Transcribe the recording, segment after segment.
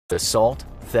assault,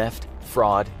 theft,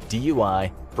 fraud,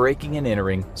 DUI, breaking and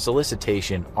entering,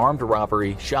 solicitation, armed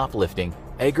robbery, shoplifting,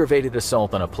 aggravated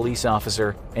assault on a police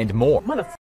officer, and more.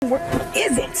 Motherfucker, where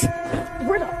is it?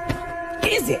 Where the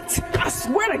is it? I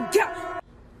swear to God.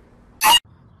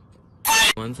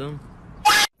 Want some?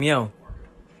 Yo.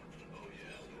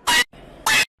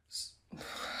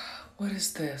 What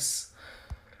is this?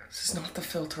 This is not the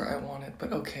filter I wanted,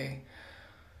 but okay.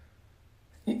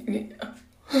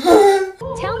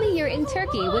 Tell me you're in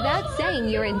Turkey without saying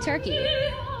you're in Turkey.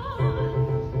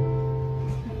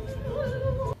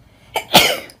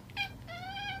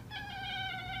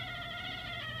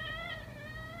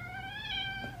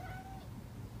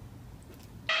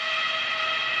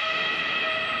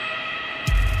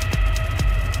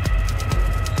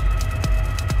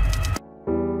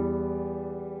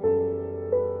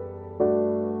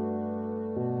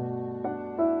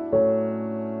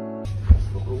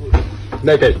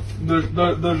 Дайте.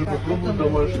 Даже попробуй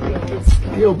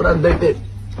домашний. Йо, брат, дайте.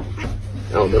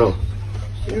 О, здорово.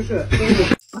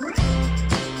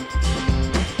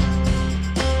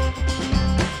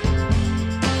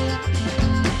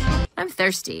 I'm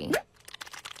thirsty.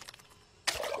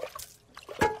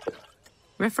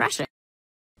 Refreshing.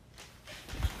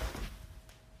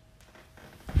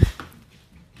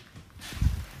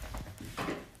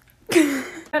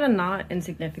 Kind of not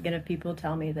insignificant if people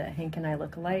tell me that Hank and I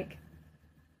look alike.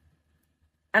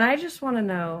 And I just want to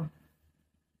know,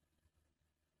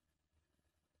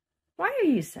 why are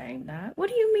you saying that? What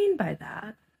do you mean by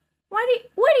that? What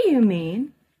do you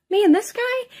mean? Me and this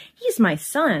guy? He's my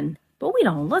son, but we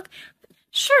don't look,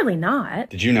 surely not.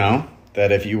 Did you know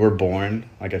that if you were born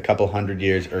like a couple hundred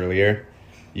years earlier,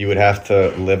 you would have to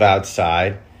live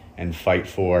outside and fight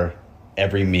for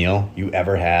every meal you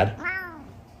ever had?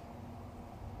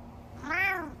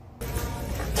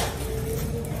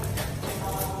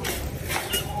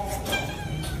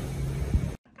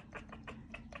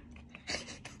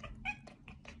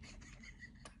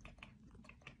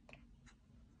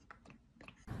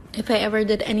 If I ever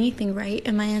did anything right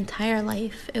in my entire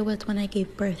life, it was when I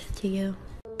gave birth to you.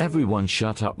 Everyone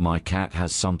shut up, my cat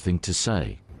has something to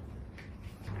say.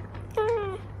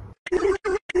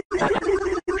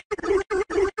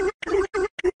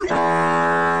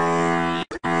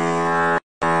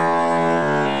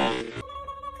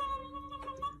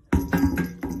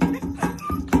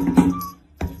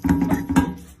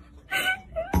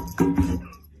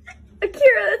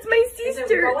 Akira, that's my sister.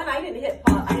 Is it going? I didn't hit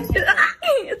pause.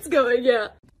 It's going, yeah.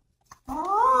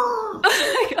 Oh.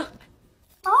 Oh my God.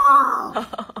 Oh.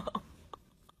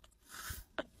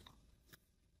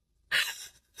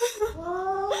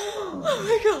 Oh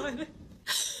my God.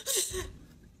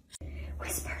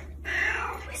 Whisper.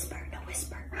 Whisper. No,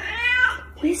 whisper.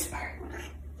 Whisper.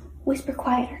 Whisper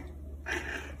quieter.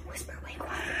 Whisper way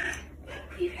quieter.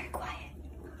 Be very quiet.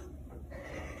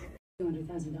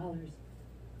 $200,000.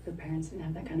 Her parents didn't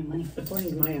have that kind of money. According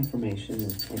to my information,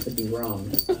 and I could be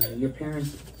wrong, your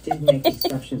parents did make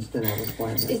exceptions to that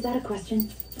requirement. Is that a question?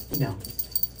 No.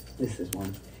 This is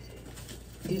one.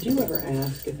 Did you ever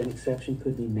ask if an exception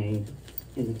could be made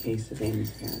in the case of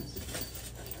Amy's parents?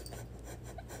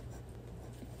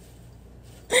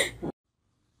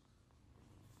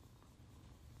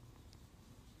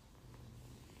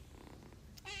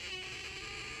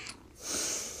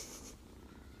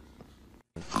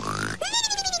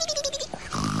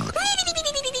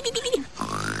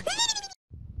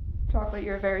 Chocolate,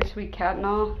 you're a very sweet cat and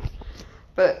all,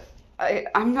 but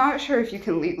I'm not sure if you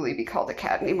can legally be called a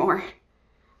cat anymore.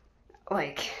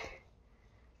 Like,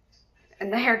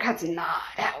 and the haircut's not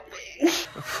helping.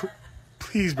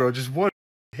 Please, bro, just one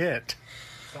hit.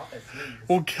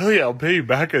 We'll kill you. I'll pay you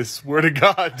back. I swear to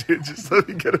God, dude. Just let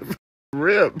me get a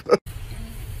rib.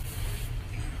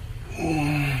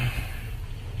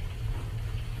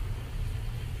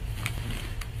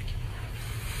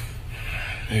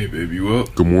 Hey, baby, you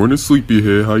up? Good morning,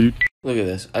 sleepyhead. How you? Look at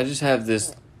this. I just have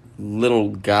this little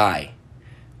guy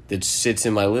that sits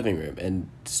in my living room and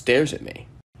stares at me.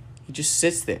 He just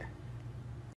sits there.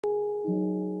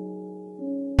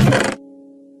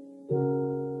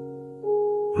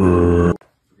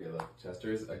 Okay, look.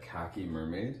 Chester's a khaki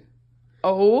mermaid.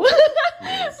 Oh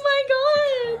my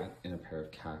God. A cat in a pair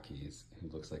of khakis who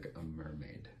looks like a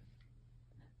mermaid.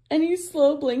 And he's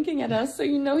slow blinking at us, so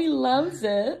you know he loves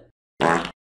it.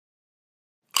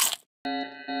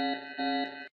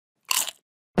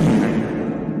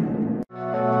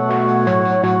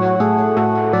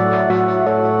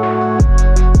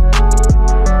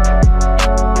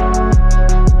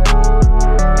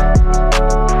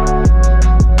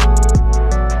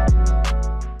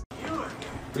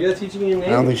 You gotta teach me your name.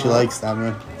 I don't think she likes that,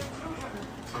 man.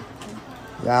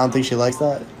 Yeah, I don't think she likes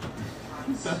that.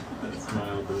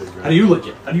 How do you lick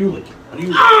it? How do you lick it? How do you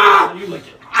lick it? How do you lick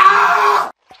it?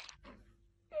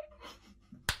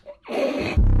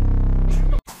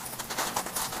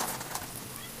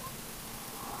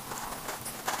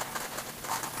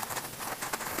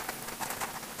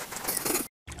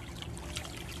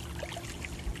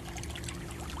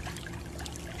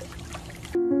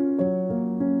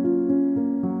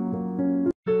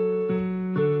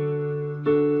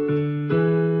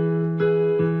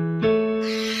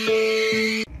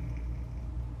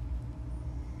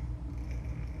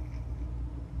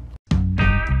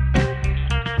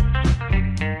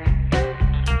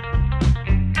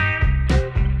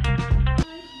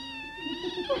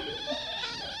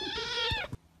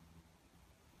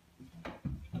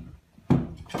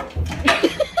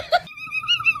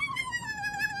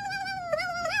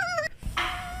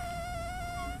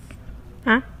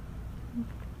 ¿Ah?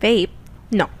 Vape?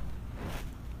 No.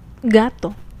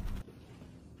 Gato.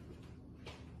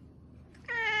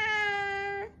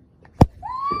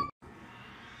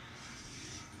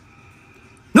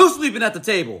 No sleeping at the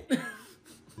table.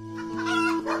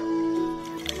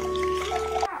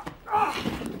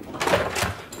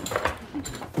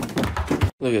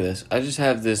 Look at this. I just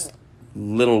have this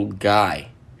little guy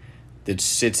that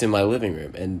sits in my living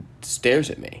room and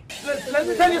stares at me. Let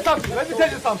me tell you something. Let me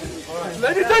tell you something.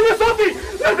 Let me tell you something.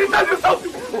 Let me tell you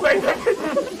something. Wait.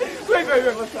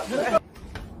 What's up?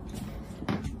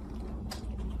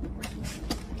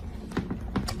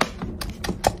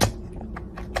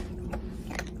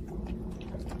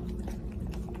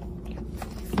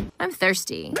 I'm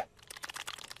thirsty.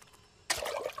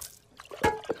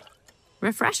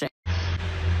 Refreshing.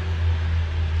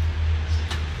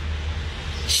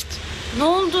 Ne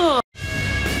oldu?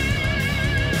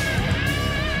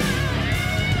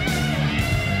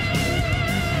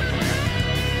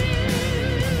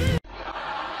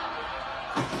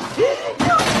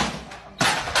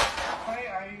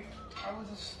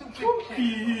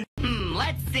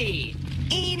 Let's see.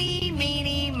 Eeny,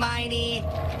 meeny, miny.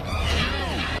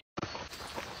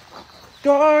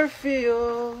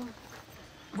 Garfield,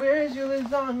 where's your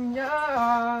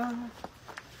lasagna?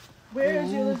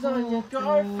 Where's your lasagna,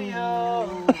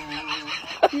 Garfield?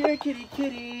 Here, kitty,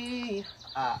 kitty,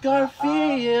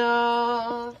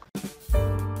 Garfield.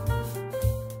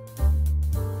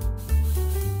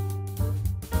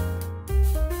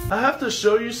 I have to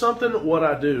show you something, what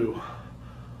I do.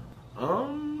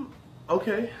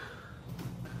 Okay.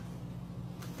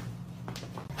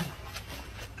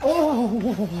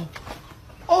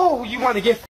 Oh, you want to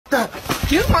get f***ed up.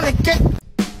 You want to get...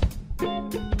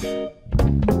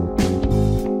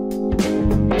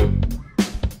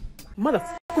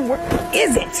 Motherfucker, where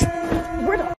is it?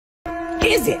 Where the f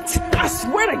is it? I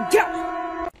swear to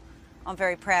God. I'm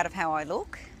very proud of how I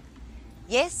look.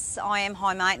 Yes, I am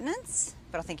high maintenance,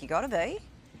 but I think you gotta be.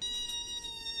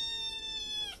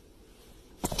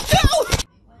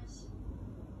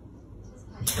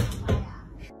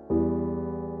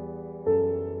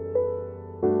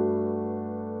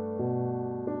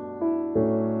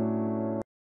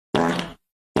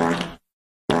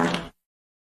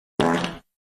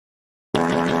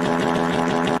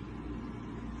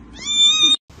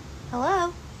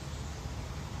 Hello?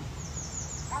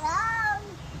 Hello?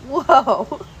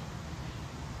 Whoa.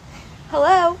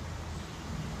 Hello?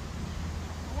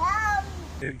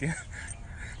 Again.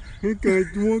 Hey guys,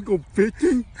 you wanna go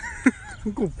fishing?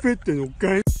 We'll go fishing,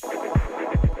 okay?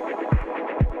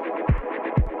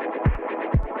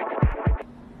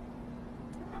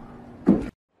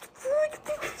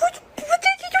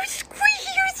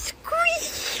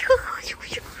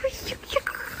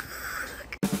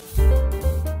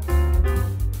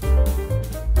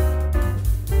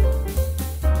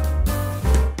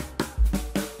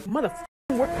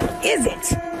 Motherfucker, where is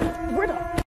it? Where the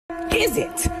is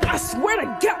it? I swear to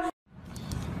God.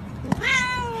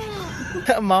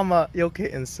 Mama, your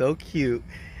kitten's so cute.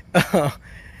 Oh,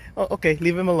 okay,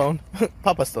 leave him alone.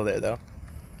 Papa's still there, though.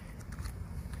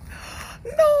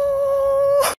 No!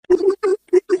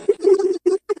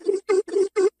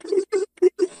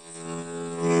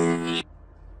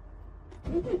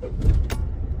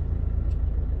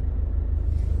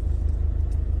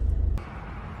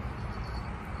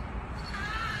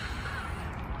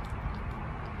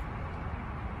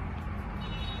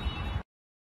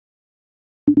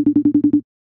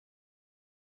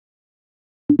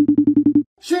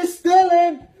 She's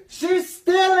stealing! She's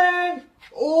stealing!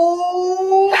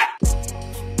 Oh!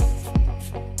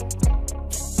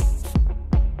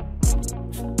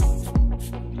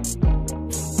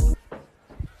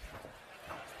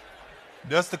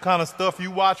 That's the kind of stuff you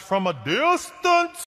watch from a distance.